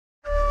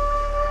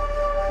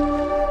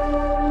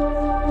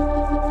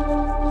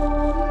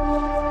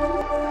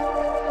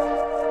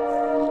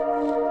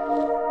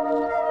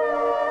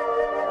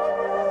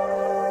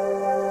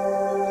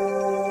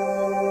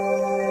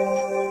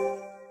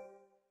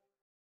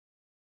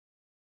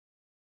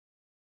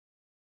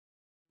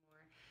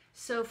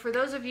So for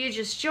those of you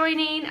just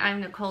joining, I'm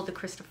Nicole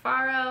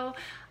DeCristofaro.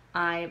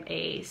 I'm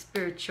a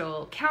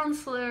spiritual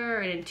counselor,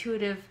 an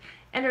intuitive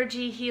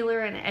energy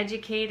healer, and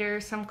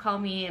educator. Some call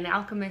me an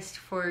alchemist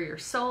for your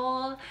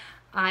soul.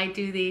 I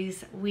do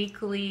these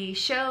weekly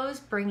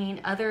shows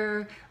bringing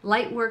other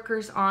light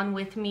workers on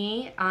with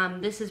me.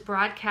 This is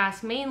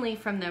broadcast mainly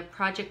from the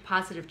Project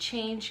Positive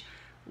Change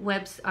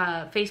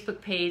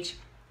Facebook page.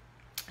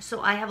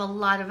 So I have a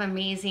lot of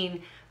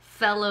amazing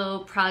fellow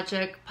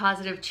Project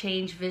Positive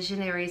Change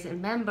visionaries and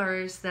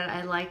members that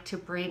I like to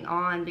bring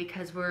on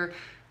because we're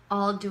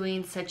all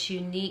doing such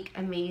unique,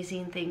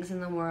 amazing things in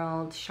the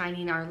world,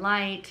 shining our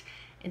light,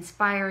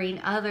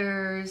 inspiring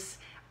others,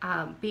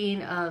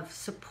 being of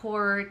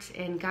support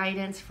and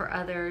guidance for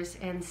others.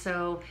 And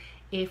so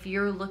if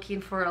you're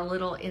looking for a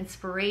little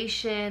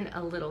inspiration,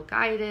 a little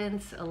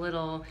guidance, a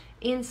little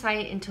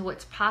insight into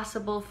what's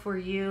possible for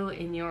you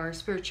in your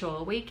spiritual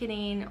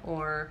awakening,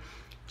 or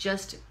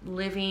just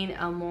living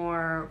a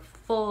more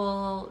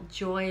full,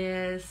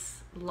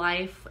 joyous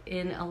life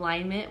in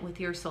alignment with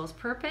your soul's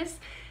purpose,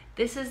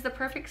 this is the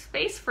perfect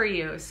space for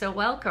you. So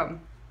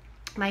welcome.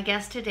 My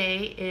guest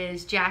today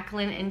is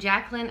Jacquelyn. And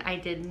Jacquelyn, I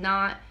did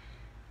not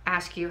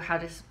ask you how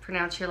to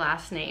pronounce your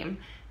last name,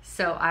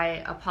 so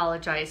I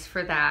apologize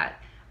for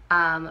that.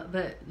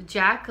 But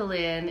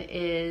Jacquelyn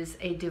is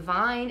a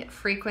divine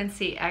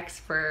frequency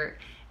expert,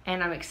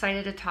 and I'm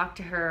excited to talk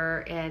to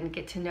her and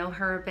get to know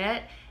her a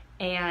bit.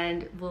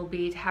 And we'll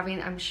be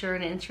having, I'm sure,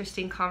 an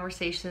interesting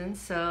conversation.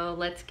 So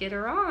let's get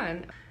her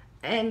on.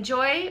 And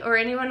Joy, or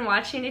anyone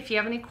watching, if you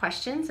have any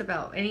questions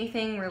about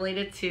anything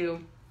related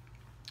to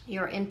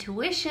your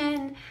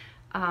intuition,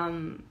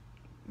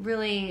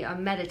 really a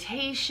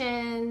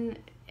meditation,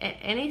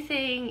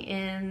 anything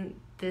in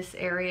this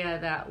area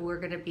that we're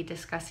going to be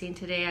discussing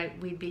today,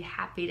 we'd be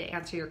happy to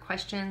answer your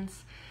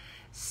questions.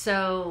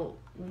 So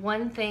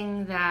one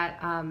thing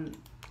that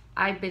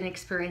I've been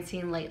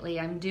experiencing lately,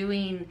 I'm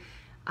doing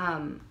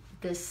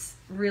this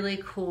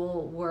really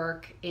cool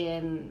work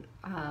in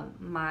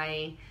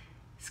my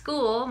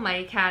school, my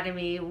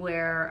academy,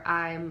 where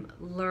I'm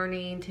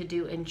learning to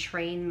do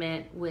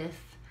entrainment with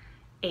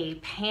a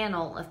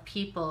panel of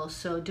people.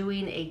 So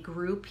doing a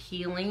group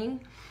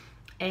healing,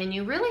 and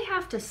you really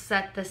have to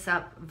set this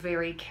up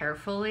very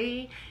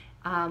carefully.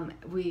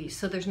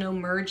 So there's no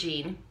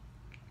merging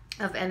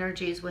of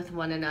energies with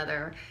one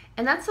another.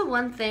 And that's the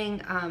one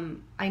thing,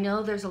 I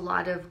know there's a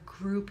lot of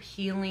group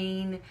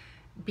healing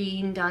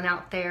being done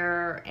out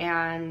there,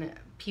 and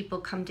people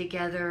come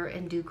together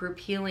and do group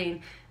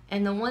healing.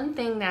 And the one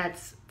thing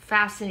that's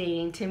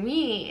fascinating to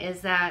me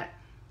is that,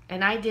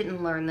 and I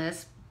didn't learn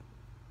this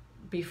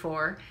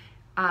before,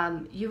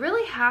 you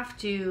really have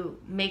to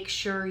make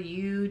sure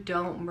you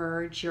don't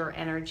merge your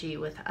energy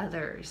with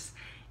others.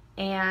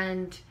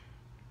 And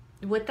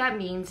what that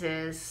means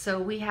is, so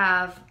we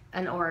have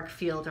an auric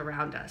field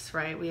around us,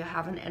 right? We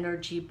have an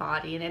energy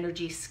body, an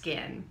energy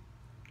skin,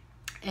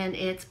 and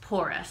it's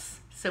porous,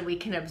 so we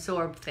can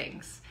absorb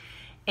things.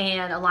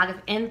 And a lot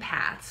of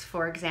empaths,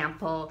 for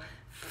example,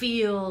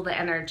 feel the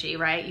energy,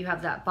 right? You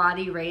have that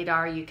body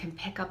radar. You can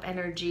pick up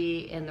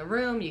energy in the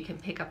room. You can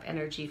pick up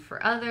energy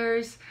for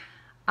others.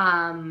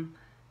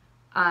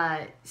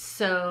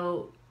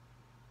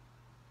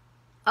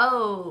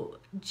 Oh,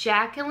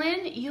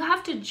 Jacquelyn, you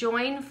have to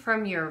join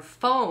from your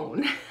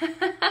phone.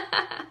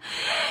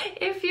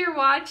 If you're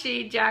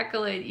watching,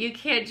 Jacquelyn, you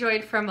can't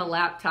join from a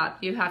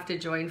laptop. You have to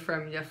join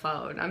from your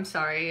phone. I'm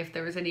sorry if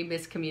there was any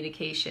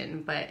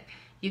miscommunication, but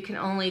you can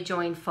only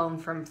join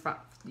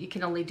you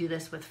can only do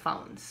this with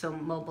phones, so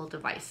mobile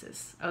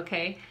devices,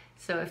 okay?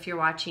 So if you're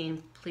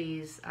watching,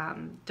 please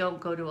don't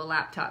go to a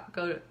laptop.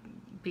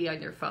 Be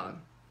on your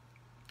phone.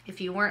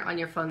 If you weren't on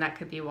your phone, that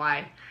could be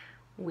why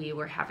we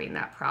were having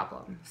that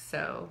problem.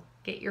 So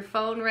get your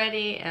phone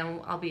ready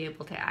and I'll be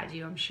able to add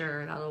you. I'm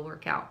sure that'll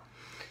work out.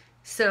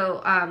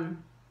 So,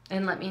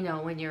 and let me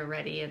know when you're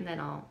ready and then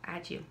I'll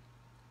add you.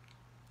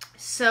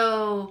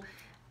 So,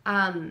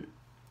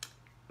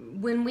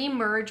 when we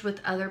merge with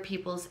other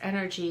people's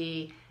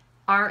energy,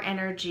 our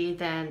energy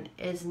then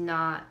is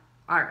not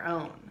our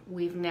own.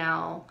 We've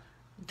now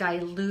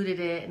diluted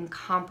it and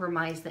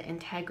compromised the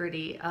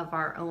integrity of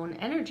our own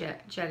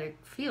energetic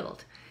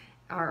field,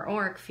 our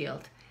auric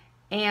field.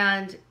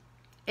 And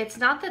it's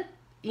not that,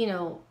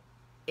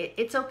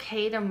 it's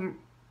okay to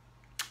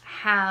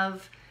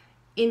have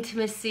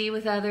intimacy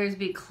with others,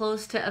 be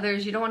close to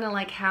others. You don't want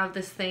to have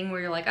this thing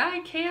where you're like, I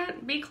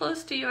can't be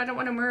close to you, I don't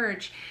want to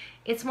merge.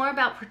 It's more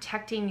about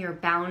protecting your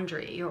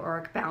boundary, your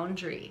auric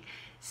boundary.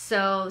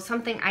 So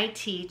something I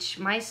teach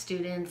my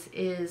students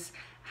is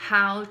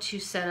how to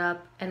set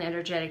up an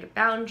energetic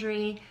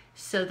boundary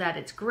so that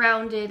it's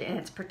grounded and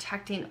it's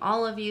protecting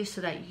all of you,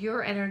 so that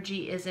your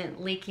energy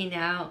isn't leaking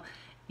out.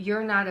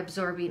 You're not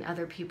absorbing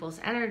other people's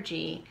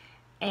energy.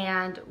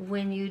 And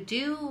when you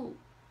do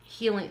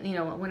healing,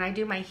 when I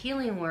do my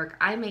healing work,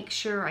 I make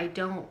sure I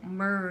don't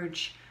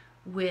merge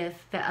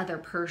with the other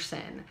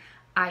person.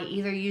 I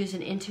either use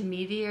an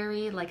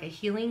intermediary, like a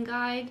healing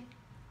guide,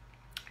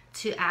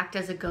 to act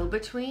as a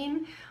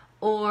go-between,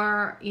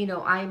 or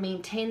I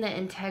maintain the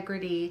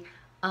integrity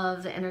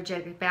of the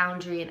energetic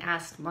boundary and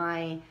asked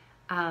my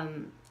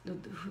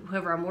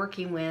whoever I'm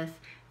working with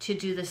to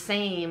do the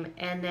same,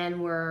 and then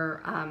we're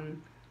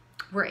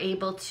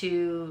able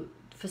to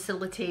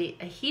facilitate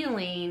a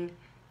healing.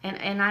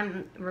 And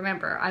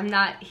I'm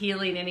not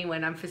healing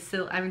anyone. I'm just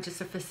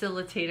a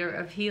facilitator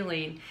of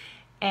healing.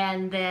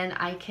 And then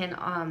I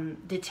can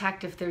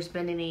detect if there's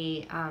been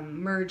any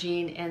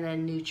merging, and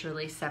then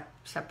neutrally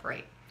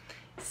separate.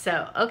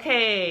 So,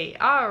 okay,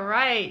 all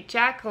right,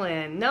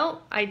 Jacquelyn.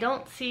 Nope, I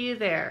don't see you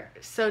there.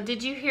 So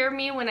did you hear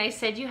me when I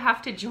said you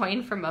have to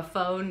join from a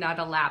phone, not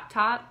a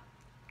laptop?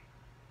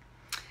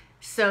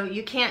 So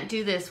you can't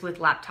do this with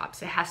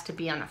laptops. It has to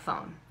be on a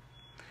phone.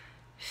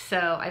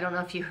 So I don't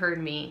know if you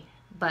heard me,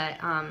 but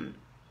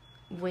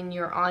when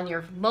you're on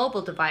your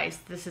mobile device,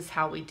 this is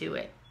how we do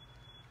it.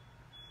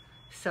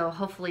 So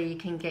hopefully you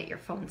can get your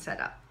phone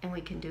set up and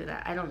we can do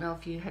that. I don't know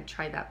if you had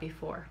tried that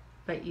before,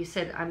 but you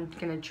said I'm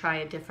going to try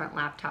a different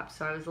laptop,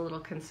 so I was a little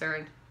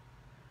concerned.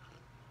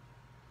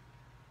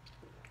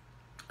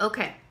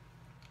 Okay,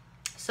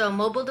 so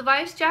mobile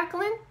device,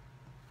 Jacquelyn.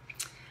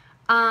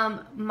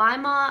 My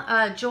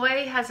mom,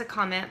 Joy has a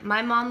comment.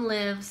 My mom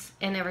lives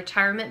in a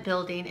retirement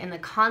building and the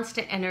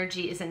constant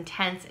energy is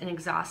intense and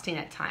exhausting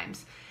at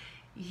times.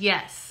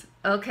 Yes.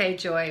 Okay,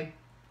 Joy.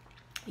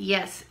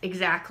 Yes,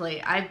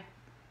 exactly. I've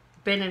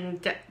been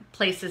in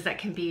places that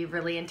can be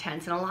really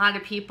intense, and a lot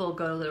of people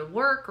go to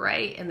work,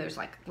 right? And there's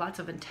like lots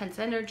of intense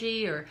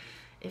energy, or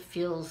it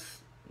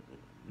feels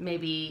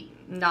maybe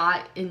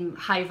not in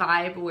high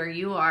vibe where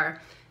you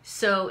are.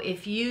 So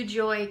if you,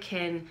 Joy,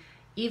 can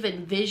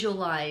even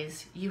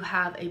visualize you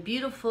have a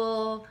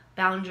beautiful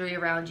boundary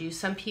around you.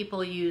 Some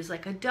people use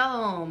like a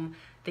dome,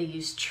 they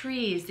use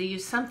trees, they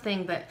use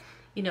something, but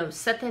you know,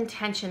 set the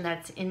intention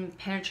that's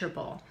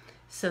impenetrable.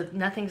 So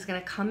nothing's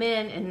going to come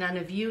in and none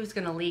of you is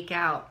going to leak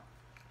out.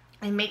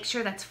 And make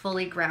sure that's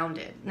fully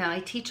grounded. Now, I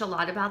teach a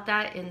lot about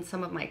that in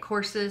some of my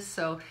courses,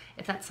 so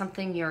if that's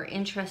something you're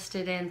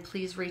interested in,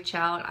 please reach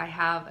out. I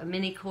have a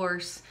mini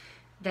course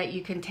that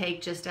you can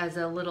take just as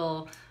a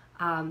little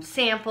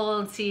sample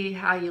and see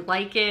how you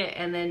like it,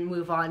 and then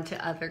move on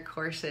to other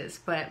courses.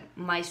 But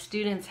my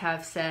students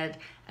have said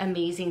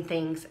amazing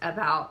things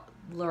about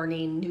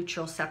learning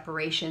neutral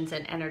separations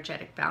and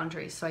energetic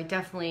boundaries. So I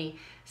definitely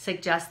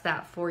suggest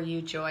that for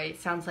you, Joy. It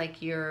sounds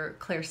like you're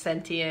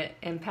clairsentient,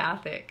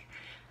 empathic.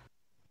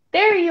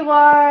 There you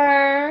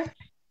are.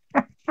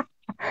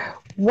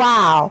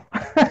 Wow.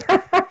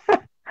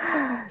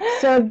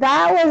 So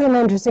that was an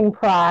interesting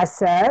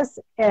process,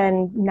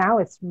 and now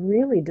it's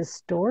really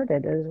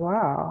distorted as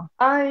well.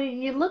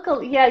 You look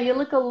you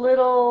look a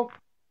little,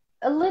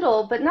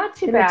 but not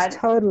too It looks bad.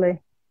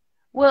 totally,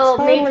 Well,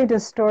 totally maybe.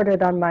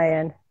 distorted on my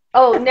end.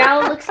 Oh,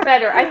 now it looks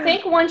better. I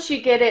think once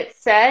you get it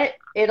set,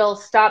 it'll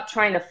stop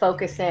trying to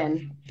focus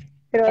in.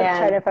 It'll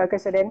try And to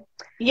focus it in.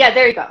 yeah,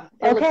 there you go.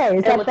 Okay,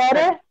 is It that looks better.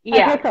 better? Okay,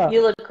 Yeah, cool.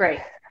 you look great.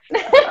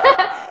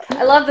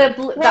 I love the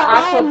Well,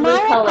 aqua blue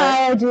my color.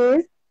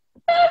 apologies.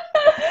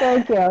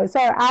 Thank you. So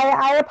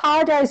I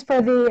apologize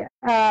for the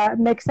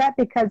mix-up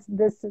because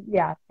this,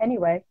 yeah.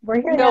 Anyway,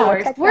 we're here No now.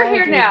 worries. We're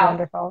here Technology is now.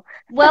 wonderful.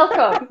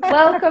 Welcome.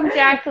 Welcome,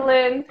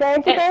 Jacquelyn.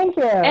 Thank you, thank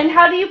you. And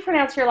how do you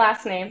pronounce your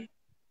last name?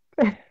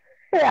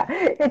 Yeah,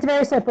 it's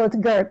very simple. It's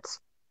Gioertz.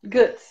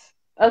 Goods.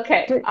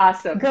 Okay,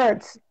 awesome.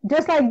 Gioertz,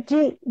 just like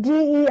Gerts,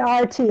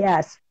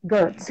 Gioertz.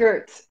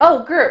 Gertz.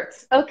 Oh,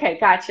 Gertz. Okay,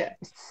 gotcha.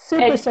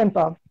 Super And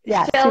simple.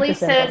 Yeah, Shelly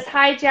super says, simple.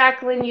 "Hi,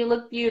 Jacquelyn. You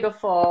look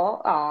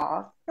beautiful."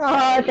 Aw, Oh,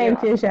 Shelly,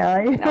 thank you're you,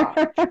 Shelley. no.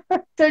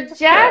 So,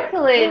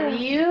 Jacquelyn,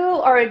 you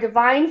are a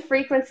divine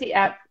frequency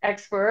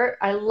expert.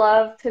 I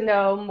love to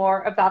know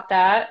more about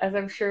that, as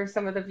I'm sure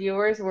some of the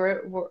viewers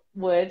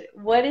would.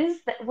 What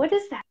is that? What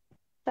is that?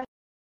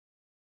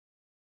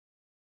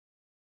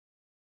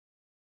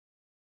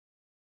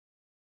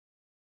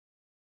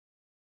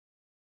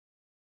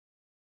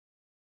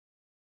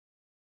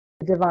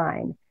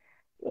 Divine.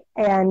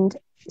 And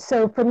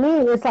so for me,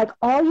 it's like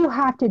all you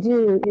have to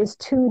do is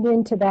tune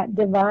into that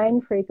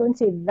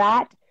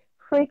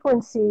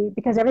frequency,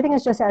 because everything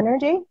is just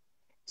energy.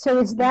 So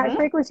it's that Mm-hmm.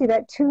 frequency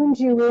that tunes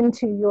you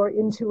into your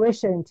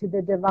intuition, to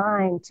the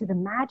divine, to the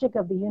magic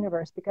of the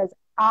universe, because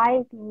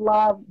I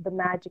love the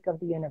magic of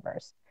the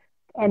universe.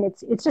 And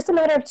it's just a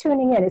matter of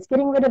tuning in. It's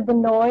getting rid of the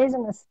noise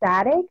and the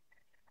static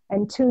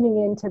and tuning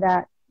into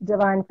that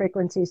divine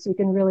frequency so you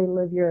can really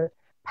live your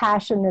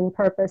passion and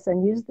purpose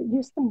and use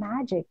the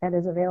magic that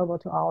is available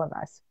to all of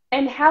us.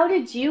 And how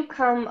did you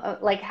come,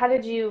 like, how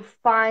did you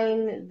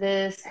find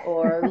this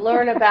or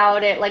learn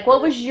about it? Like, what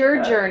was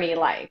your journey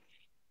like?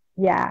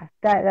 Yeah,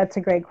 that's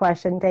a great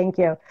question. Thank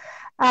you.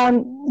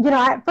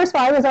 First of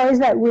all, I was always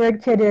that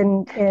weird kid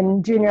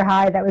in junior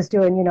high that was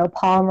doing,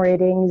 palm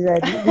readings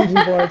and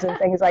Ouija boards and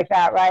things like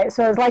that, right?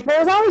 So it's like there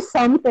was always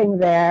something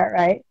there,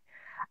 right?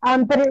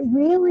 But it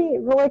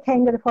really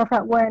came to the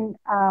forefront when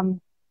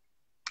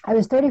I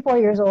was 34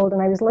 years old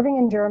and I was living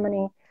in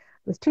Germany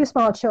with two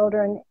small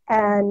children,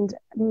 and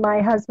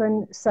my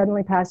husband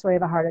suddenly passed away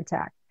of a heart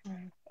attack.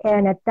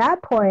 And at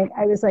that point,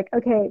 I was like,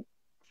 okay,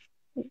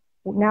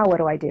 now what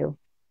do I do?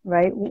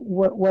 Right?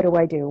 What do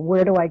I do?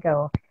 Where do I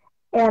go?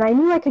 And I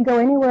knew I could go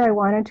anywhere I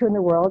wanted to in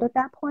the world at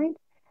that point.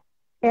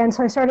 And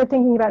so I started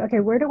thinking about, okay,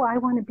 where do I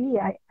want to be?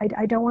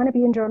 I don't want to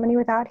be in Germany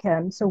without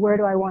him. So where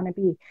do I want to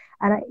be?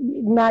 And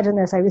imagine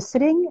this. I was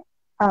sitting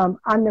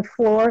on the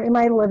floor in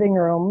my living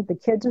room. The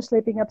kids are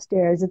sleeping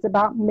upstairs. It's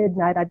about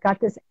midnight. I've got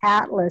this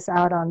atlas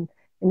out on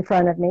in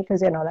front of me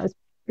because, you know, that was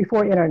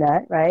before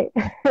internet, right?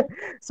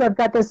 So I've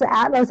got this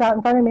atlas out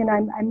in front of me and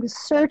I'm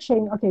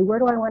searching, okay, where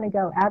do I want to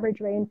go?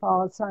 Average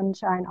rainfall,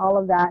 sunshine, all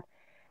of that.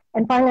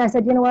 And finally I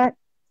said, you know what?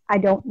 I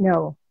don't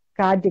know.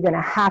 God, you're going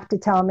to have to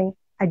tell me.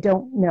 I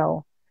don't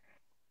know.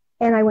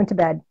 And I went to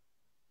bed.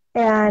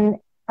 And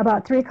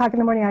about 3 o'clock in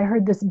the morning, I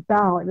heard this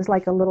bell. It was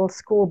like a little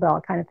school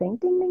bell kind of thing,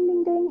 ding, ding,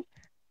 ding, ding.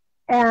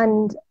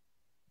 And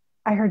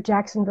I heard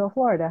Jacksonville,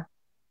 Florida.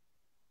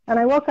 And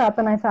I woke up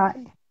and I thought,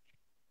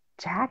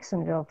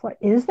 Jacksonville, Florida,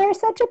 is there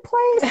such a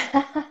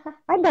place?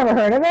 I'd never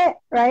heard of it,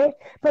 right?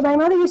 But my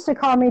mother used to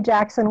call me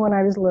Jackson when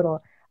I was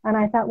little. And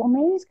I thought, well,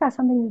 maybe it's got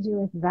something to do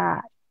with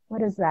that.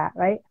 What is that,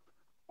 right?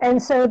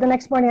 And so the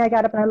next morning I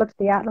got up and I looked at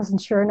the atlas and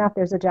sure enough,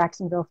 there's a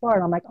Jacksonville,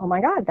 Florida. I'm like, oh my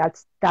God,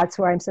 that's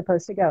where I'm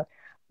supposed to go.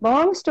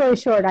 Long story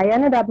short, I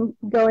ended up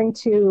going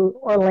to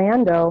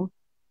Orlando,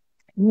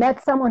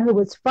 met someone who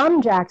was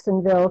from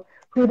Jacksonville,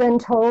 who then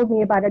told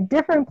me about a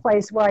different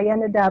place where I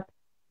ended up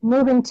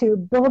moving to,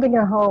 building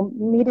a home,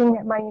 meeting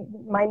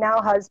my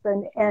now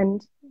husband,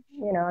 and,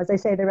 you know, as I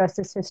say, the rest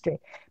is history.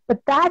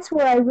 But that's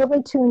where I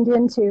really tuned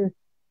into,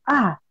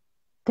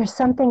 there's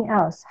something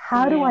else.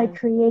 How do I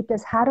create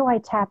this? How do I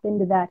tap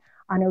into that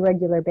on a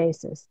regular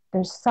basis?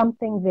 There's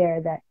something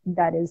there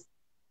that is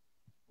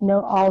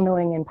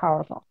all-knowing and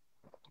powerful.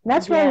 And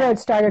that's really where it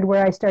started,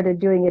 where I started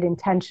doing it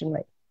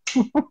intentionally.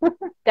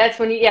 That's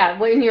when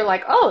when you're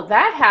like, oh,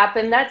 that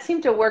happened. That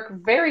seemed to work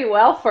very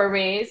well for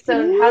me. So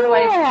how do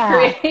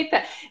I create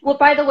that? Well,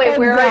 by the way,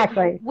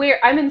 exactly.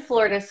 where I'm in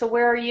Florida. So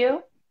where are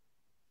you?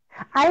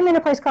 I'm in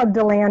a place called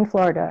DeLand,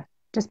 Florida,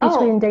 just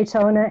between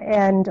Daytona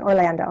and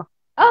Orlando.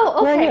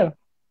 Oh, okay. Where are you?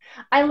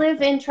 I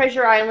live in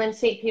Treasure Island,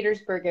 St.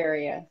 Petersburg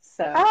area.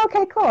 So. Oh,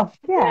 okay, cool.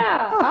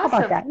 Yeah, awesome. How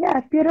about that? Yeah,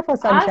 beautiful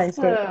sunshine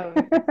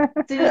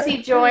state.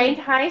 Susie joined.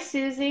 Hi,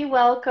 Susie.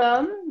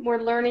 Welcome.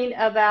 We're learning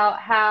about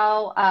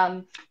how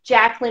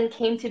Jacquelyn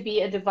came to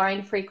be a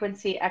divine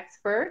frequency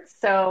expert.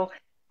 So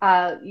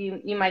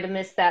you might have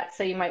missed that.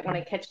 So you might want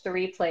to catch the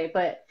replay.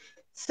 But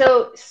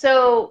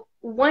so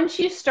once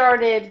you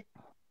started,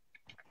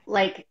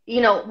 like,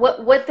 you know,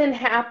 what then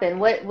happened?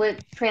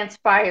 What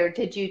transpired?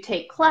 Did you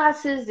take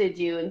classes? Did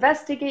you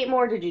investigate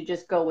more? Did you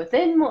just go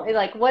within more?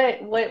 Like,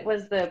 what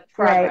was the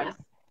progress?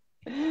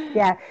 Right.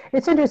 Yeah,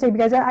 it's interesting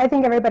because I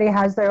think everybody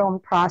has their own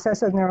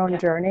process and their own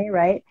journey,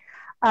 right?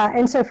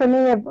 And so for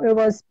me, it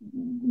was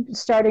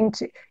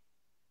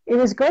it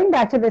was going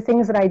back to the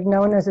things that I'd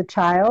known as a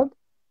child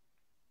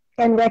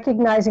and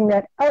recognizing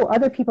that, oh,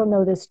 other people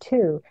know this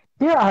too.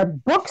 There are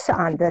books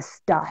on this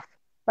stuff.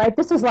 Right?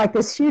 This was like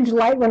this huge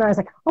light when I was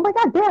like, oh my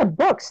God, there are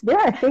books. There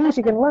are things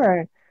you can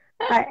learn.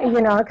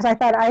 Because I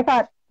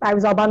thought I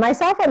was all by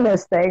myself in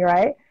this thing,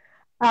 right?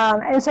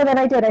 And so then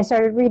I did. I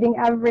started reading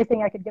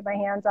everything I could get my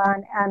hands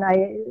on, and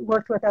I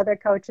worked with other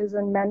coaches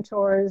and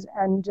mentors,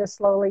 and just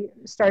slowly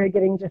started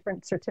getting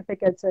different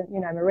certificates.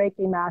 And I'm a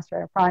Reiki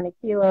master, a pranic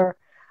healer,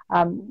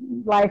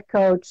 life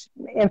coach,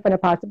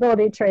 infinite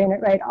possibility trainer,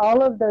 right?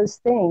 All of those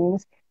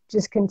things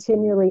just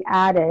continually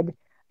added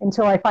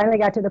until I finally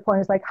got to the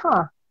point. It's like,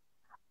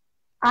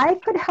 I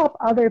could help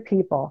other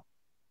people,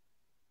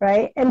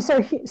 right? And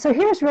so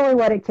here's really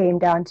what it came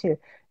down to.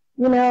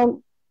 One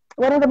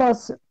of the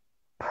most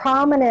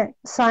prominent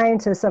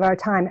scientists of our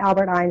time,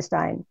 Albert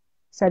Einstein,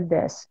 said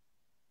this.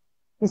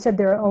 He said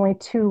there are only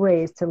two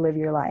ways to live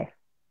your life.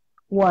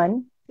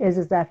 One is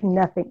as if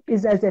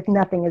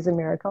nothing is a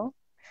miracle,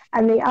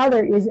 and the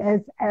other is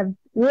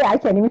I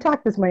can't even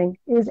talk this morning,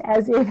 is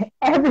as if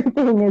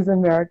everything is a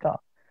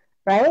miracle,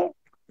 right?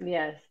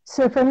 Yes.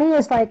 So for me,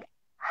 it's like,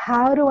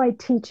 how do I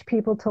teach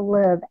people to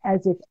live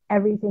as if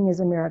everything is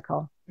a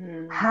miracle?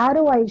 How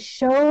do I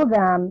show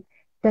them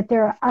that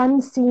there are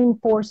unseen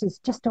forces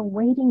just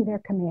awaiting their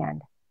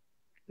command?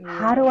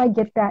 How do I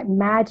get that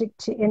magic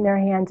in their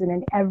hands in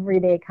an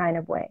everyday kind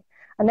of way?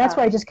 And that's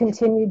why I just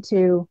continued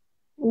to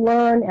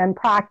learn and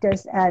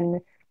practice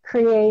and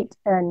create,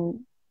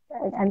 and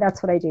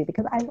that's what I do,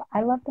 because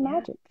I love the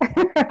magic.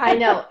 I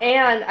know,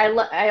 and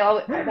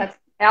that's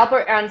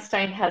Albert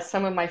Einstein has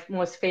some of my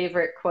most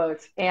favorite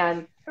quotes,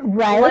 and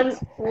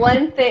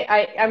one thing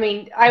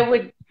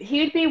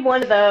he'd be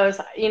one of those,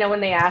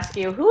 when they ask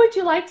you, who would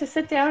you like to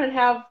sit down and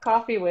have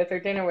coffee with or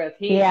dinner with?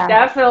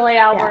 Definitely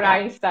Albert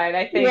Einstein.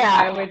 I think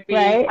I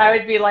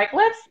would be like,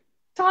 let's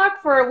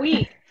talk for a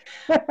week.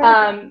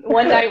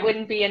 One night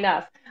wouldn't be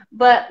enough.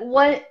 But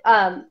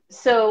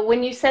so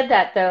when you said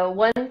that, though,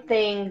 one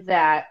thing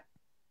that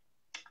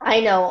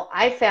I know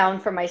I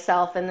found for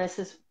myself, and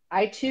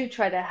I too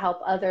try to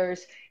help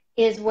others,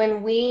 is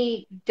when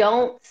we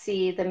don't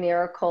see the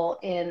miracle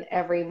in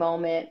every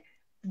moment,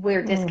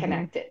 we're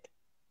disconnected.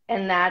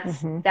 And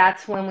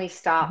that's when we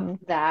stop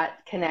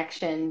that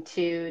connection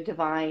to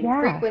divine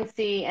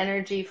frequency,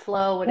 energy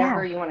flow,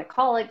 whatever you want to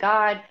call it,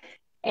 God.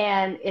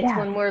 And it's Yeah.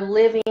 when we're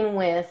living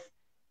with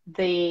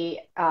the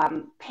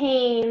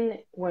pain,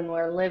 when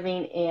we're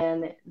living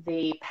in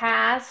the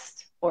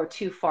past or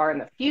too far in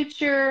the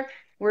future,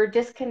 we're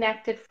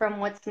disconnected from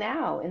what's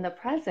now in the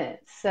present.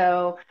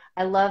 So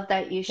I love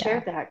that you Yeah.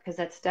 shared that, because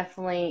that's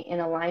definitely in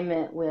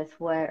alignment with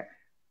what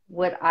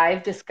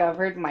I've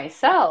discovered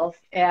myself.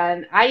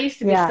 And I used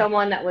to be Yeah.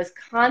 someone that was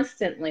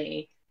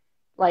constantly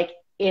like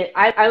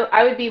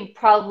I would be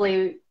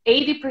probably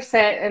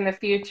 80% in the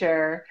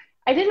future.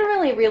 I didn't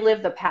really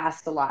relive the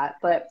past a lot,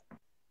 but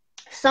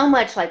so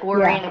much like Yeah.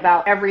 worrying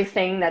about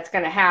everything that's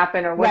going to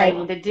happen or what I Right.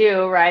 need to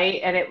do,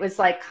 right? And it was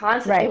like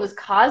constant, it Right. was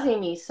causing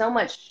me so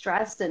much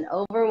stress and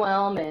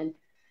overwhelm and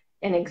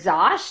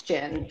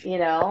exhaustion,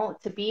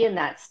 to be in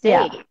that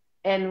Yeah. state.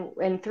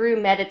 And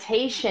through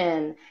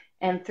meditation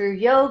and through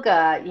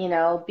yoga,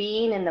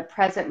 being in the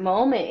present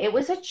moment, it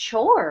was a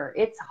chore.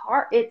 It's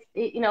hard.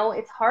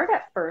 It's hard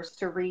at first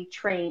to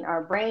retrain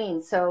our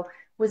brain. So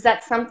was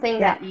that something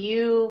Yeah. that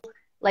you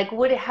like,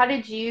 how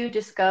did you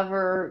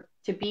discover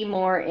to be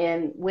more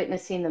in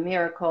witnessing the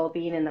miracle,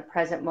 being in the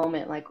present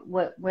moment? Like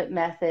what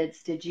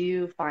methods did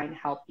you find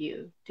help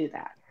you do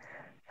that?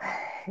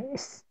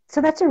 So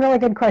that's a really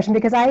good question,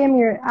 because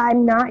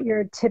I'm not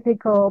your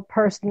typical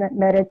person that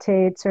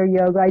meditates or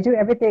yoga. I do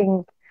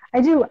everything. I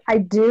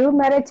do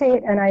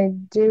meditate and I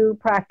do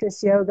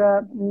practice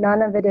yoga.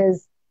 None of it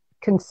is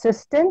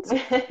consistent.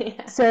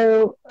 Yeah.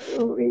 So,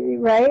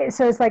 right.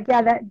 So it's like,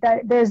 yeah,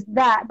 that there's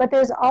that, but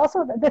there's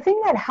also the thing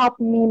that helped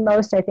me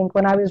most, I think,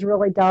 when I was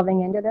really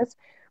delving into this,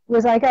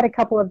 was I got a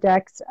couple of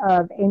decks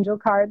of angel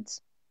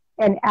cards,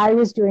 and I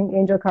was doing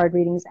angel card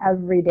readings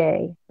every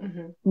day,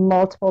 Hmm.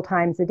 multiple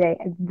times a day.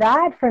 And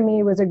that for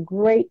me was a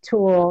great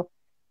tool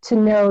to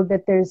know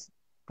that there's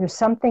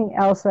something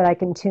else that I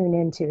can tune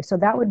into. So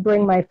that would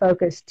bring my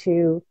focus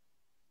to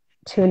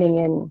tuning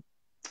in,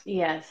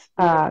 Yes,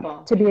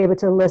 beautiful. to be able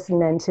to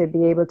listen and to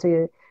be able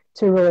to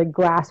really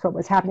grasp what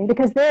was happening,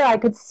 because there I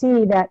could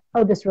see that,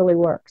 oh, this really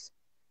works,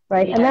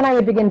 right? And then Yes. I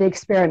would begin to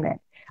experiment.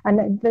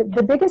 And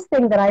the biggest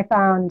thing that I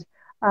found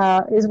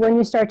is when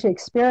you start to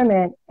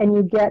experiment and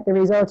you get the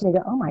results and you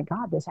go, oh my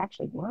God, this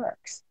actually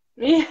works,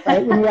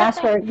 right? When Yeah.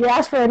 you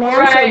ask for an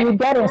answer and Right, you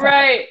get it, it's like,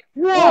 right.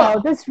 whoa, Well,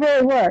 this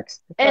really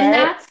works, and right?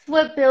 that's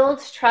what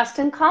builds trust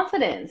and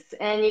confidence.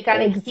 And you got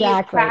to keep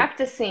Exactly.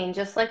 practicing,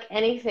 just like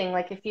anything.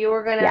 Like if you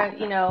were Yeah.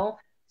 gonna,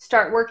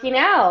 start working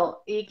out,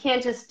 you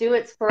can't just do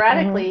it Hmm.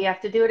 sporadically. You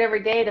have to do it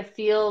every day to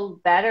feel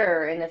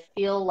better and to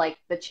feel like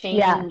the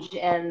Yeah. change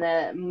and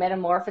the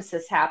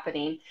metamorphosis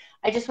happening.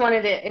 I just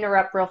wanted to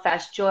interrupt real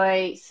fast.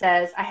 Joy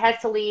says, I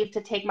had to leave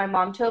to take my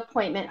mom to an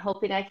appointment,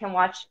 hoping I can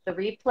watch the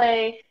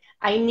replay.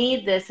 I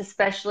need this,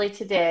 especially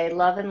today.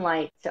 Love and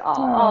light to all.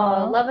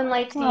 Oh, Oh, love and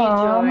light to you,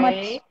 oh,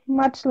 Joy.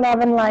 much love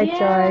and light, Joy.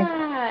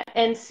 Yeah.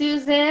 And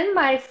Susan,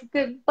 my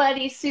good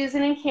buddy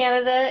Susan in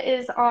Canada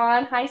is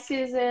on. Hi,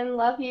 Susan.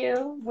 Love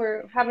you.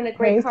 We're having a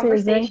great Hey, Susan.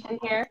 conversation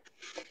here.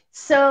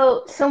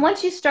 So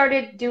once you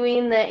started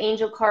doing the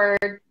angel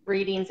card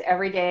readings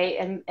every day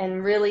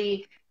and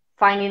really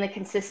finding the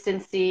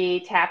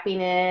consistency,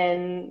 tapping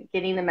in,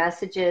 getting the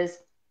messages,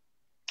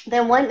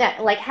 then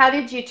like how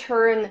did you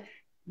turn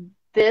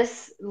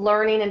this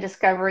learning and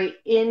discovery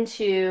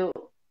into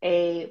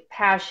a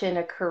passion,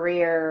 a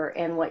career,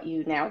 and what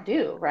you now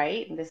do,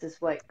 right? And this is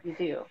what you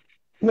do.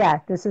 Yeah,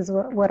 this is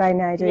what I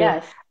now do.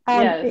 Yes,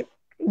 Um, yes, it-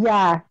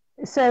 yeah.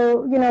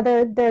 So,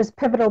 there's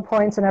pivotal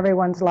points in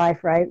everyone's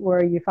life, right?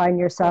 Where you find of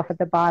yourself course. at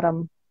the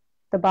bottom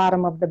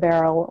of the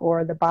barrel,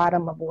 or the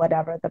bottom of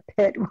whatever, the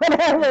pit,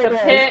 whatever it The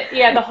is, pit,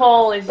 yeah, the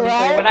hole is usually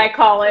what right? I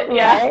call it.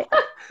 Yeah. Right.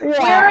 Where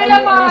Yeah. am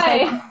And it's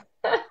like,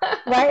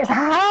 I? right?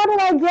 How did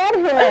I get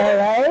here?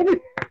 Right.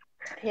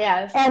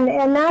 Yes. And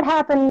that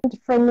happened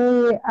for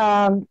me,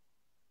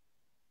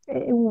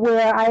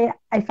 where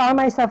I found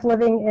myself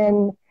living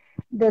in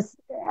this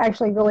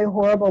actually really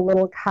horrible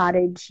little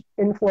cottage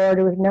in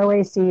Florida with no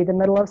AC, the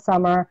middle of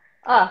summer.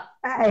 Oh,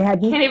 I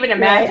had, can't even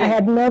right, I imagine.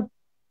 had no,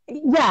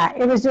 yeah,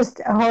 it was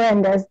just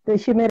horrendous, the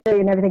humidity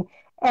and everything.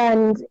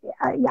 And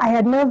I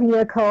had no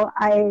vehicle.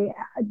 I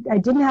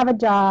didn't have a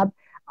job.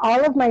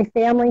 All of my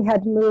family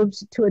had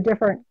moved to a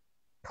different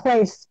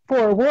place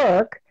for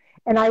work.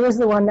 And I was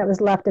the one that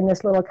was left in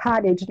this little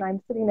cottage. And I'm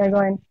sitting there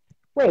going,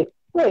 wait,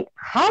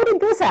 how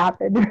did this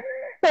happen?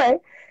 Right?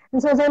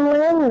 And so as I'm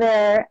laying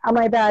there on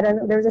my bed,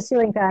 and there's a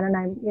ceiling fan, and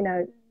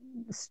I'm,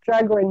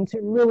 struggling to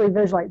really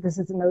visualize, this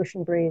is an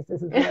ocean breeze,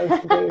 this is an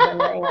ocean breeze, I'm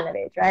laying on the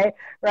beach, right? I'm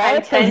Right?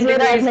 Because 10 degrees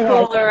everything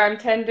like, cooler. I'm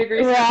 10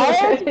 degrees cooler.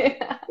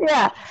 right?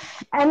 Yeah.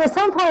 And at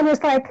some point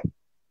it's like,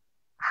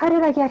 how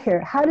did I get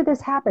here? How did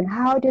this happen?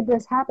 How did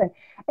this happen?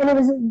 And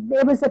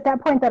it was at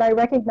that point that I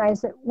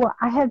recognized that, well,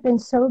 I have been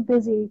so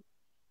busy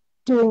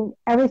doing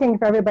everything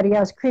for everybody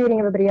else, creating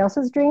everybody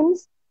else's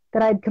dreams,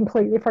 that I'd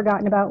completely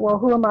forgotten about, well,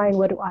 who am I and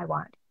what do I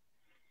want?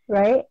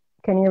 Right?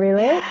 Can you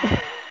relate?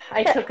 Yeah.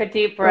 I took a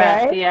deep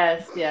breath. Right?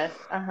 Yes, yes.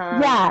 Uh-huh.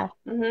 Yeah.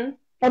 Mm-hmm.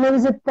 And it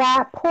was at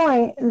that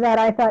point that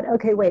I thought,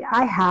 okay, wait,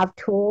 I have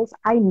tools.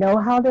 I know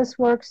how this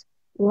works.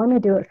 Let me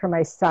do it for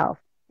myself.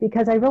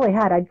 because I really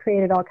had. I'd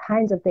created all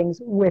kinds of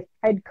things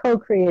I'd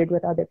co-created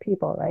with other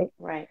people, right?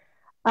 Right.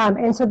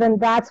 And so then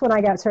that's when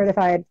I got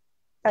certified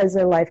as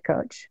a life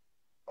coach.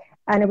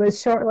 And it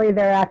was shortly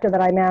thereafter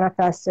that I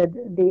manifested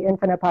the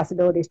Infinite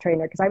Possibilities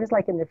trainer, because I was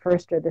like in the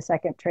first or the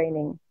second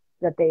training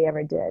that they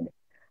ever did.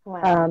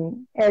 Wow.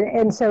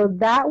 And so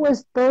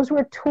those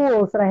were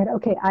tools that I had.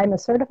 Okay, I'm a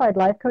certified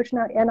life coach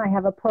now, and I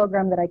have a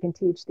program that I can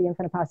teach, the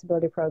Infinite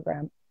Possibility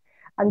program.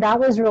 And that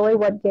was really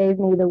what gave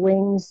me the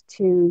wings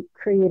to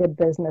create a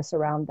business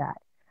around that.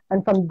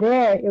 And from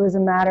there, it was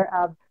a matter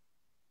of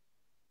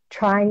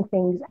trying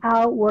things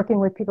out, working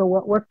with people,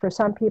 what worked for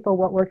some people,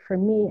 what worked for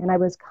me. And I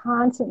was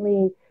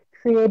constantly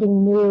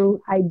creating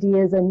new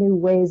ideas and new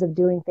ways of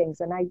doing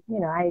things. And I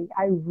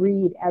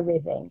read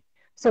everything.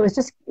 So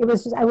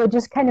I would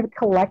just kind of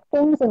collect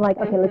things and like,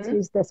 okay, let's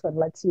use this one.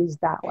 Let's use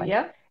that one.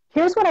 Yep.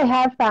 Here's what I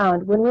have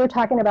found when we were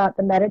talking about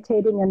the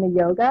meditating and the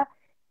yoga.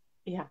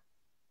 Yeah.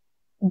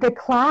 The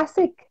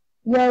classic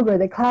yoga,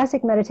 the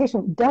classic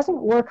meditation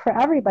doesn't work for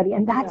everybody.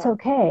 And that's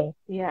okay.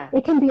 Yeah.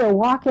 It can be a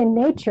walk in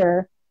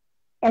nature,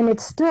 and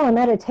it's still a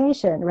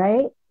meditation,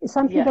 right?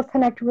 Some people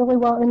connect really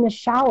well in the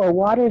shower.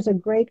 Water is a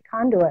great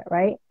conduit,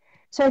 right?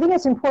 So I think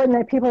it's important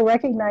that people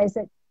recognize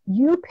that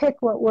you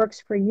pick what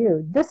works for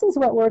you. This is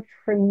what worked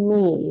for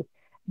me,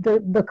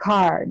 the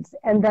cards.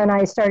 And then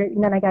I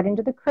got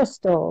into the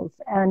crystals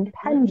and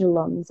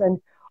pendulums and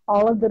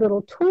all of the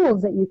little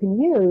tools that you can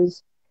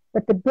use.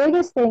 But the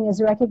biggest thing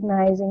is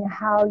recognizing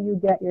how you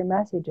get your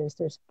messages.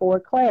 There's 4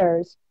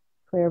 clairs: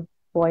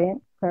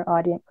 clairvoyant,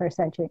 clairaudient,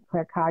 clairsentient,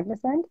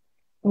 claircognizant.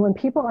 And when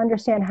people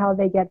understand how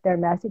they get their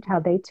message,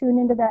 how they tune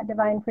into that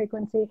divine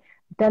frequency,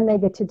 then they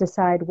get to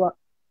decide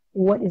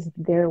what is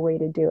their way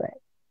to do it.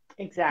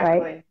 Exactly.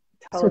 Right?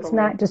 Totally. So it's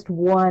not just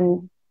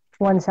one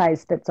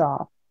size fits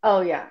all.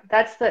 Oh yeah.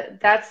 That's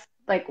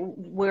like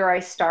where I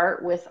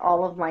start with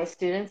all of my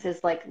students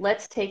is like,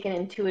 let's take an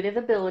intuitive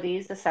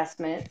abilities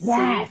assessment.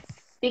 Yes.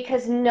 See,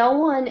 because no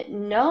one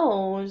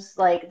knows,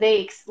 like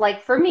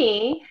for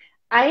me,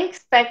 I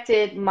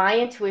expected my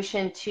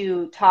intuition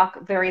to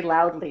talk very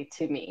loudly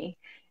to me.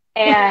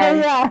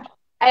 And Yeah.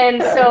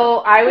 and so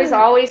I was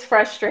always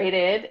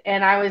frustrated,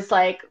 and I was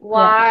like,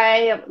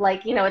 why?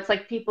 Like, it's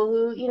like people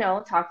who,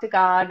 talk to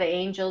God, the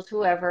angels,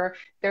 whoever,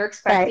 they're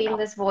expecting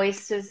this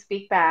voice to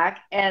speak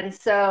back. And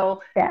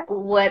so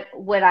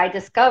what I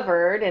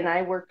discovered, and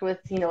I worked with,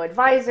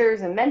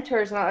 advisors and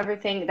mentors and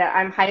everything, that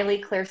I'm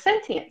highly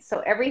clairsentient. So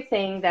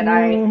everything that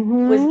I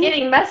was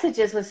getting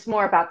messages was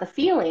more about the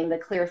feeling, the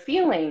clear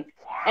feeling.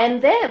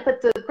 And then,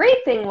 but the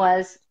great thing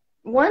was,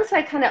 once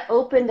I kind of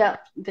opened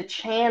up the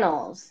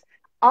channels,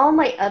 all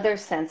my other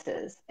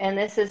senses, and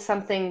this is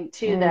something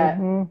too that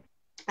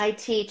I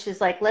teach,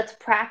 is like, let's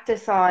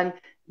practice on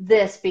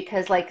this,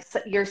 because like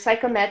your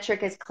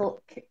psychometric is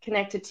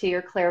connected to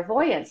your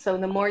clairvoyance. So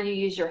the more you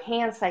use your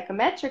hand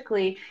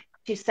psychometrically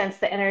to sense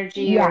the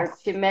energy or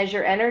to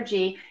measure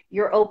energy,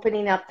 you're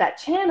opening up that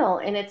channel.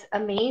 And it's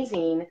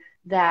amazing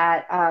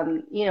that,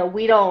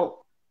 we don't,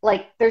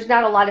 like, there's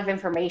not a lot of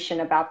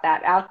information about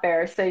that out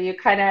there. So you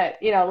kind of,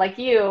 like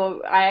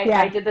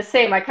I did the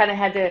same. I kind of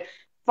had to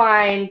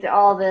find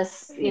all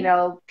this,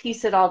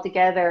 piece it all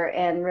together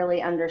and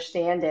really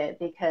understand it,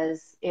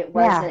 because it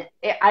wasn't,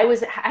 I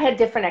had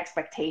different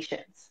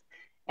expectations.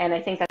 And I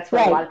think that's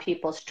what a lot of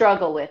people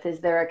struggle with, is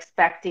they're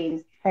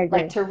expecting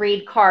like to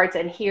read cards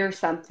and hear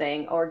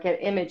something or get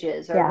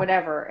images or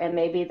whatever. And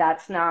maybe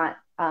that's not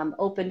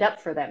opened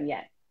up for them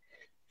yet.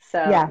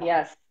 So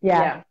yes.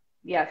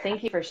 Yeah.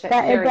 Thank you for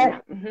sharing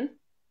that.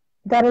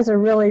 That is a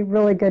really,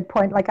 really good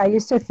point. Like I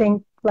used to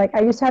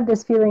have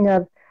this feeling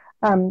of,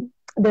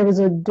 there was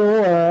a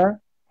door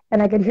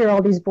and I could hear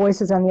all these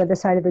voices on the other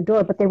side of the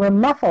door, but they were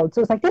muffled. So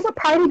it's like, there's a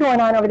party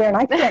going on over there and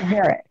I can't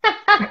hear it.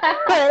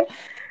 Right?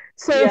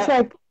 So it's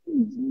like,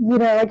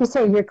 like you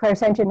say, you're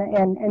clairsentient,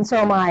 and so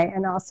am I,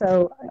 and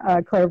also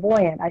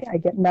clairvoyant. I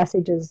get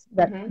messages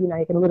that,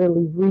 you can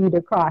literally read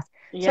across.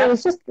 So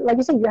it's just, like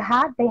you say,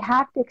 they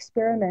have to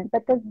experiment.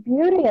 But the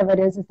beauty of it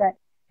is that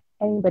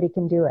anybody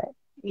can do it.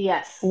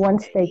 Yes.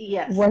 Once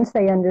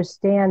they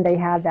understand they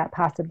have that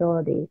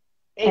possibility,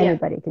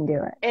 anybody can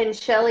do it. And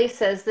Shelley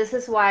says, this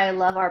is why I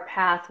love our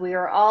path. We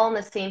are all on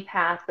the same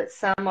path, but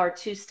some are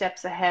 2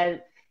 steps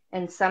ahead,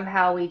 and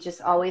somehow we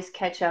just always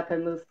catch up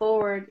and move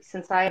forward.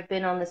 Since I have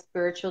been on the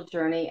spiritual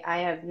journey, I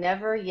have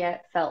never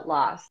yet felt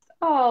lost.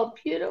 Oh,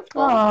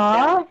 beautiful.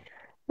 Aww,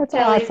 that's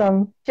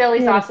awesome.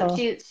 Shelley's awesome.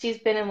 She's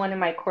been in one of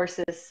my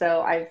courses,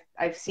 so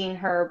I've seen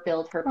her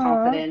build her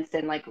confidence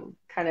and like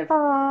kind of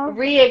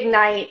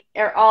reignite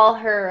all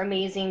her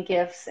amazing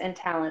gifts and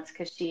talents,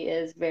 because she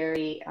is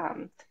very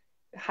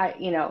high,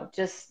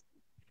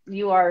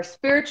 you are a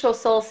spiritual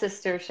soul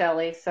sister,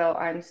 Shelley. So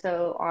I'm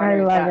so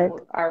honored that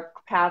our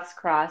paths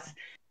cross.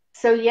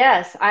 So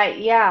yes,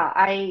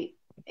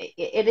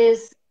 it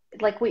is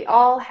like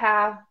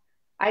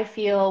I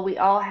feel we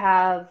all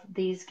have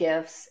these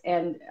gifts,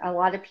 and a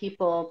lot of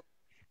people,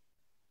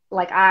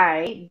 like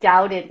I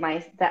doubted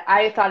that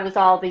I thought it was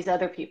all these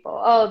other people.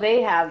 Oh,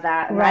 they have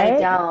that and I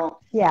don't.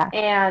 Yeah.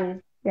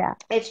 And Yeah,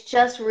 it's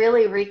just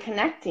really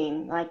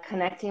reconnecting, like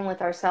connecting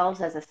with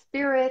ourselves as a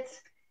spirit,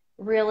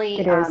 really,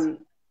 it is.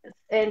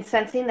 and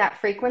sensing that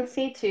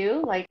frequency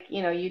too. Like,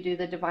 you do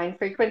the divine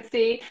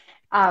frequency.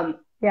 Um,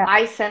 Yeah.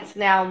 I sense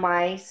now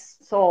my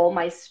soul,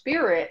 my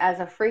spirit as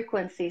a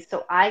frequency,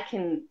 so I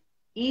can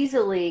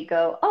easily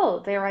go,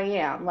 oh, there I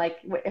am. Like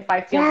if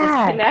I feel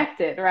Yeah.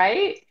 disconnected,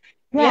 right?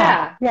 Yeah.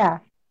 Yeah, Yeah.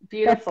 That's the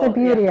beautiful. Yeah,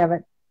 beauty of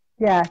it.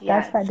 Yeah, yeah,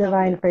 that's that it's so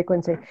divine beautiful.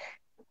 frequency.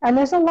 And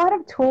there's a lot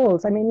of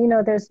tools. I mean,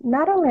 there's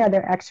not only are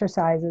there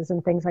exercises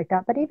and things like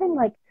that, but even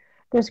like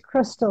there's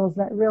crystals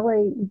that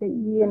really,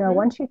 Hmm.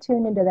 once you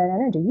tune into that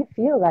energy, you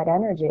feel that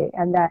energy,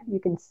 and that you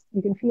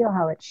can feel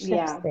how it shifts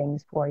Yeah,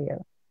 things for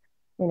you.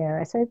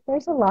 So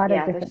there's a lot of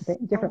yeah. different There's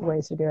so different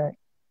ways much. to do it.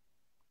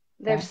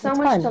 Yeah, There's so it's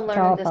much to fun. It's learn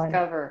and all fun.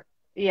 discover.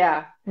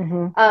 Yeah.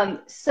 Hmm. Yeah.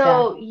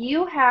 So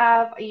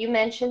you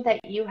mentioned that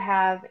you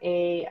have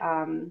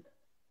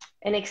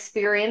an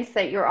experience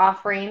that you're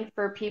offering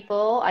for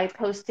people. I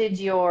posted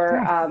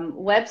your Yes.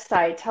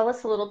 website. Tell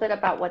us a little bit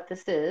about what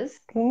this is.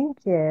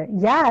 Thank you.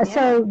 Yeah, Yeah.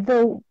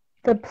 so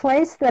the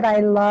place that I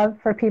love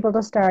for people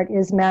to start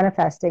is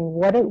manifesting.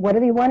 What do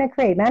they want to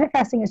create?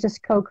 Manifesting is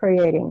just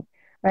co-creating,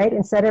 right? Yeah.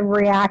 Instead of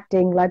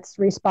reacting, let's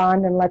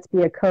respond and let's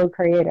be a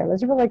co-creator.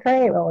 Let's really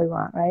create what we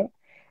want, right?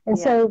 And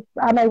Yeah. so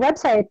on my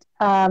website,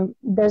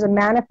 there's a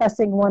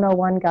manifesting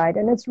 101 guide,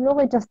 and it's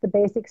really just the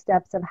basic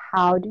steps of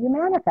how do you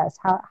manifest?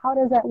 How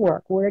does that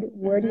work? Where do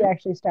you Hmm.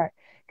 actually start?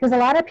 Because a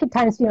lot of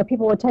times,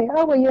 people will tell you,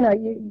 oh, well,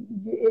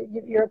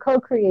 you're a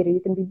co-creator. You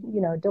can be,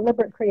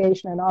 deliberate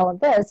creation and all of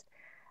this.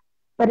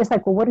 But it's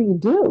like, well, what do you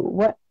do?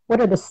 What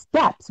are the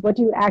steps? What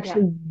do you Yeah.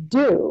 actually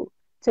do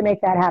to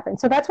make that happen?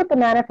 So that's what the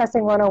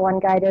Manifesting 101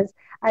 guide is.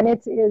 And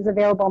it is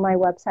available on my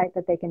website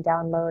that they can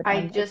download. I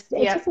And it's, just,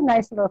 it's yeah, just a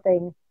nice little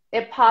thing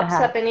it to pops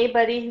have. up.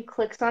 Anybody who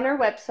clicks on our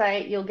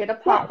website, you'll get a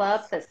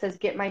pop-up Yes. that says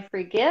get my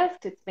free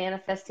gift. It's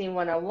Manifesting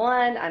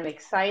 101. I'm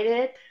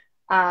excited.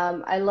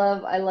 I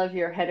love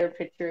your header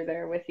picture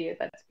there with you.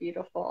 That's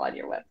beautiful on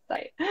your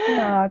website.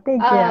 Oh,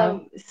 thank you.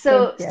 Thank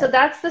So you.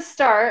 that's the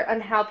start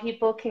on how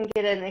people can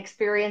get an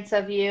experience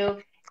of you.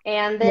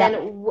 And Yep.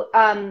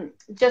 then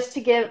just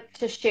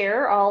to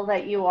share all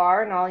that you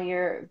are and all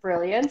your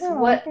brilliance,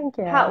 Oh, thank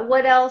you.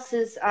 what else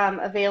is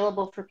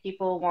available for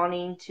people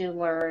wanting to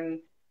learn,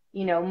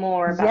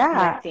 more about Yeah.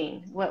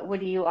 connecting? What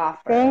do you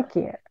offer? Thank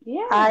you.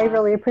 I Yeah.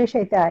 really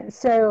appreciate that.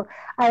 So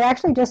I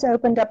actually just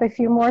opened up a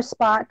few more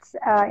spots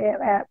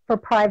for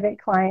private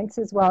clients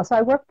as well. So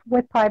I work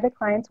with private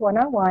clients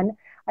one-on-one.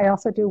 I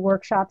also do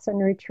workshops and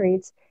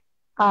retreats.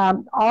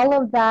 All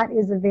of that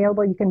is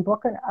available. You can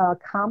book a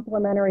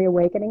complimentary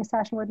awakening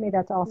session with me.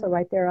 That's also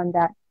right there on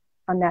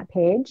that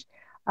page.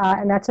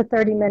 And that's a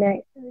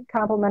 30-minute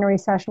complimentary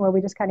session where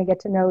we just kind of get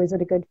to know, is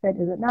it a good fit,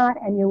 is it not?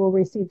 And you will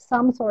receive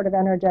some sort of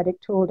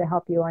energetic tool to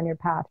help you on your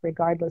path,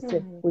 regardless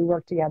if Hmm. we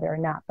work together or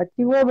not. But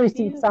you will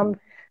receive Beautiful.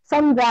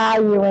 some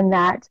value in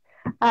that.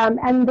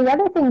 And the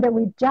other thing that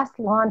we just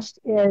launched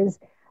is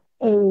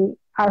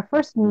our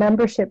first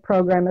membership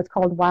program. It's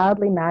called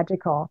Wildly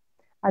Magical.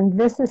 And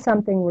this is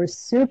something we're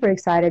super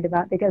excited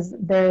about because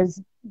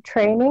there's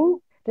training.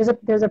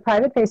 There's a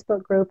private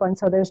Facebook group, and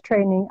so there's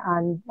training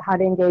on how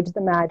to engage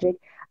the magic.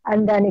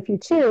 And then if you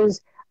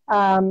choose,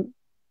 um,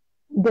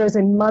 there's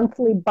a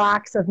monthly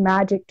box of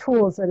magic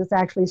tools that is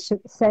actually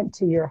sent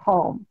to your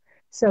home.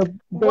 So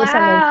based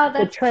on Wow, the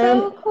that's train,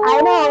 so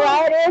I know, cool.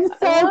 right? It's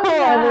I so love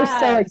cool. We're so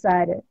that.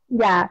 excited.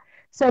 Yeah.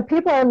 So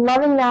people are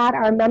loving that.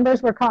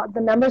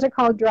 The members are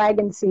called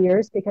dragon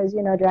seers because,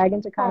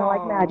 dragons are kind of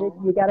like magic.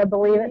 Oh, You got to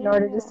believe it in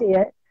order to yeah. see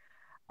it.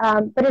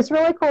 But it's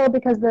really cool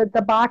because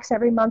the box,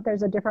 every month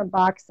there's a different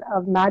box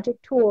of magic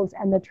tools,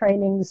 and the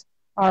trainings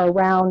are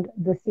around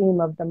the theme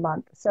of the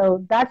month.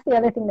 So that's the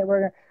other thing that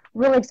we're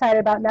really excited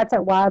about, and that's at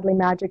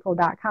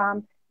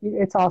wildlymagical.com.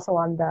 It's also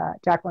on the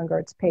Jacquelyn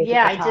Gertz page at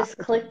Yeah, the I top, just which you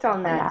can clicked click on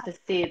on that that. to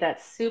see.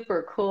 That's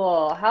super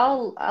cool.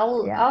 Yeah,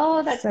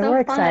 Oh, that's so so we're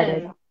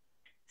excited. fun.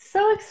 So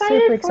Super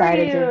excited for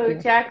excited to you,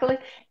 be. Jacqueline.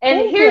 And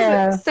Thank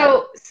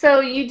you. so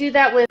you do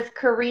that with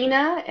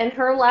Karina, and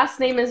her last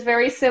name is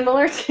very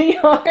similar to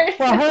yours.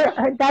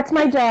 Well, that's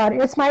my daughter.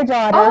 It's my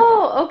daughter,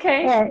 Oh,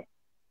 okay.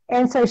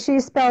 and so she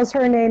spells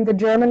her name the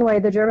German way.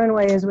 The German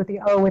way is with the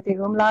O with the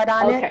umlaut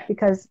on it Okay.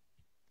 because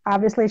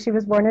obviously she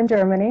was born in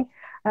Germany.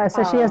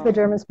 So she has the Oh.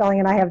 German spelling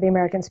and I have the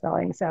American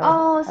spelling. So,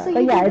 Oh, so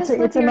but you yeah, did it's this a,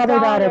 with it's a your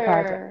mother-daughter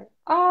project. daughter.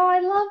 Oh, I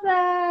love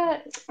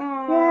that.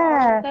 Oh,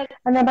 Yeah.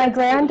 And then my that's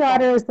beautiful.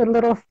 granddaughter is the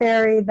little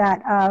fairy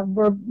that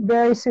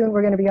very soon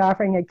we're going to be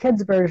offering a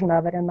kids version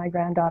of it, and my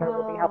granddaughter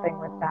will be helping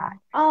with that.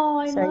 Oh,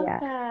 I So love yeah,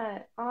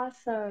 that.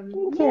 Awesome.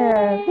 thank you.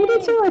 You do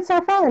Yay. too. It's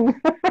so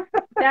fun.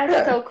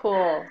 That's so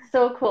cool.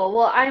 So cool.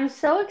 Well, I'm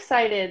so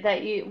excited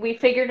that we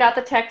figured out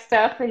the tech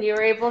stuff and you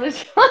were able to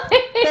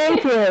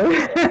Thank join.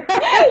 you.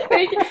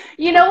 Thank you.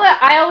 You know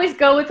what? I always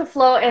go with the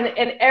flow, and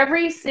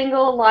every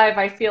single live,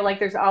 I feel like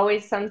there's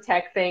always some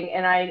tech thing,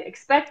 and I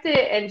expect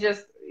it and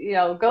just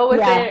go with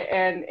Yeah. it,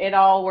 and it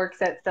all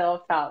works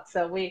itself out.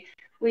 So we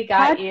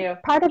got part you.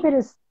 part of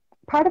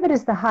it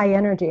is the high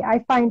energy. I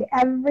find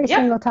every Yep.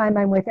 single time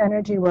I'm with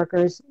energy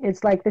workers,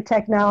 it's like the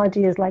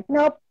technology is like,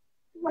 nope,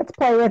 let's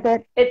play with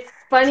it. It's So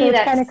funny it's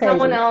kind that of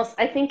someone crazy. else,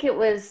 I think it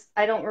was,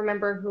 I don't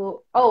remember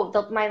who,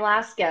 oh, my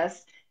last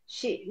guest,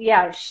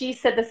 she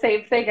said the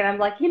same thing. And I'm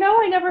like,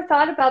 I never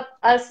thought about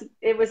us.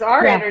 It was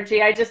our Yeah.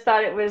 energy. I just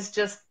thought it was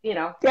just,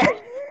 Yeah.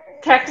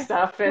 tech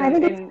stuff. I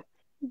think it's, And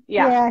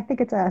yeah, yeah, I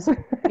think it's us.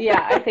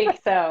 yeah, I think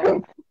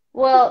so.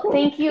 Well,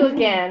 thank you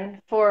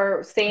again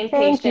for staying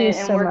Thank you patient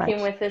and so working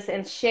much. with us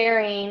and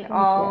sharing Thank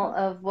all you.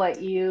 of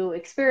what you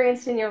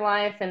experienced in your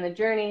life and the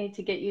journey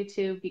to get you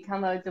to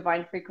become a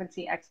divine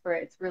frequency expert.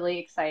 It's really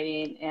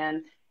exciting.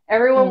 And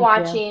everyone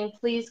Thank you. watching,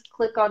 please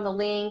click on the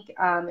link.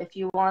 If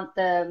you want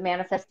the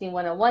Manifesting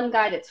 101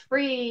 guide, it's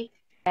free.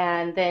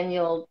 And then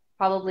you'll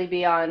probably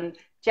be on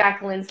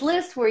Jacquelyn's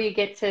list where you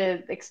get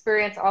to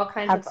experience all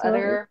kinds of Absolutely.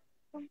 other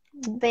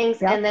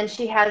things. And Yep. then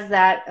she has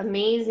that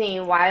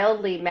amazing,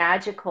 wildly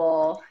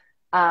magical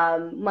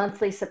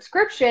monthly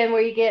subscription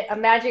where you get a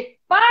magic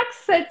box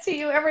sent to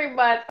you every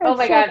month. Oh It's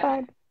my so God.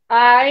 fun.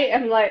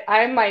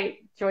 I might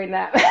join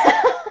that.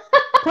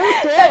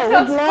 Please That do. We'd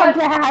sounds love fun.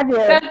 to have you.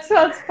 That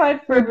sounds fun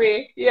for Would,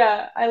 me.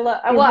 Yeah,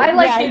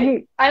 yeah,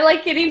 you, I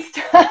like getting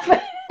stuff in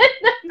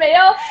the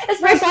mail, well,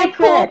 especially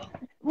that's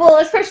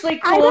it.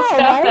 especially I cool know, stuff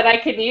right? that I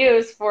can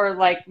use for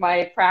like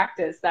my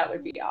practice. That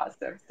would be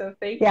awesome. So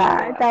thank you for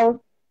Yeah, that.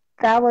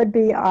 that would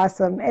be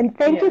awesome. And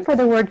thank you Yes. for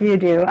the work you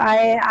do.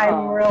 I'm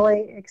Oh,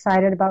 really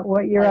excited about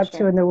what you're up to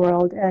pleasure. in the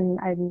world, and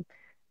I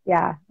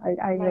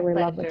My really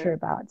love what you're pleasure.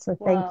 about. So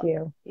thank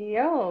Well,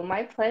 you.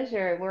 my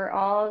pleasure. We're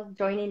all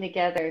joining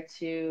together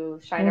to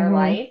shine our Mhm.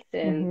 light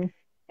and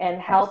Mhm.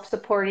 help Yes.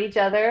 support each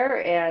other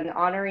and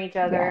honor each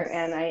other.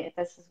 And Yes.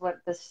 this is what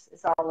this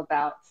is all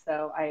about.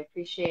 So I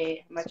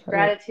appreciate much Absolutely.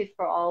 gratitude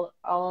for all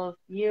of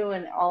you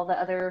and all the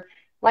other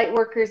light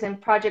workers in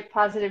Project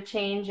Positive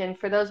Change. And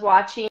for those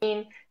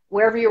watching,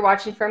 wherever you're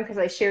watching from, because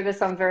I share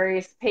this on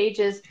various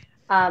pages,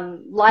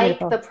 like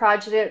the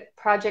Beautiful.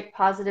 Project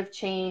Positive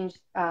Change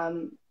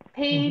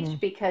page Mhm.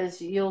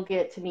 because you'll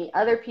get to meet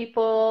other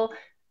people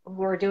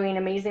who are doing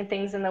amazing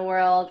things in the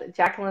world.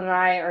 Jacquelyn and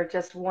I are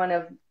just one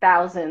of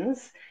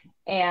thousands,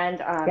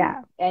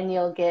 Yeah. and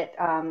you'll get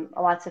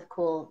lots of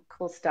cool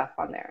stuff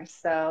on there.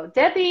 So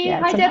Debbie, Yeah,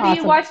 hi it's an Debbie, you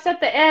awesome. watched at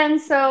the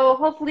end, so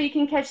hopefully you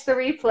can catch the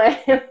replay.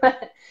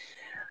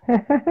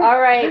 All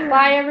right,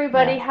 bye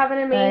everybody. Yeah. Have an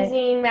All right.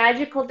 amazing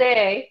magical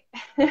day.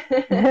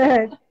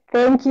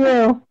 Thank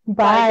you. Bye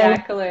Bye.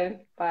 Jacquelyn.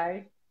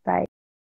 Bye. Bye.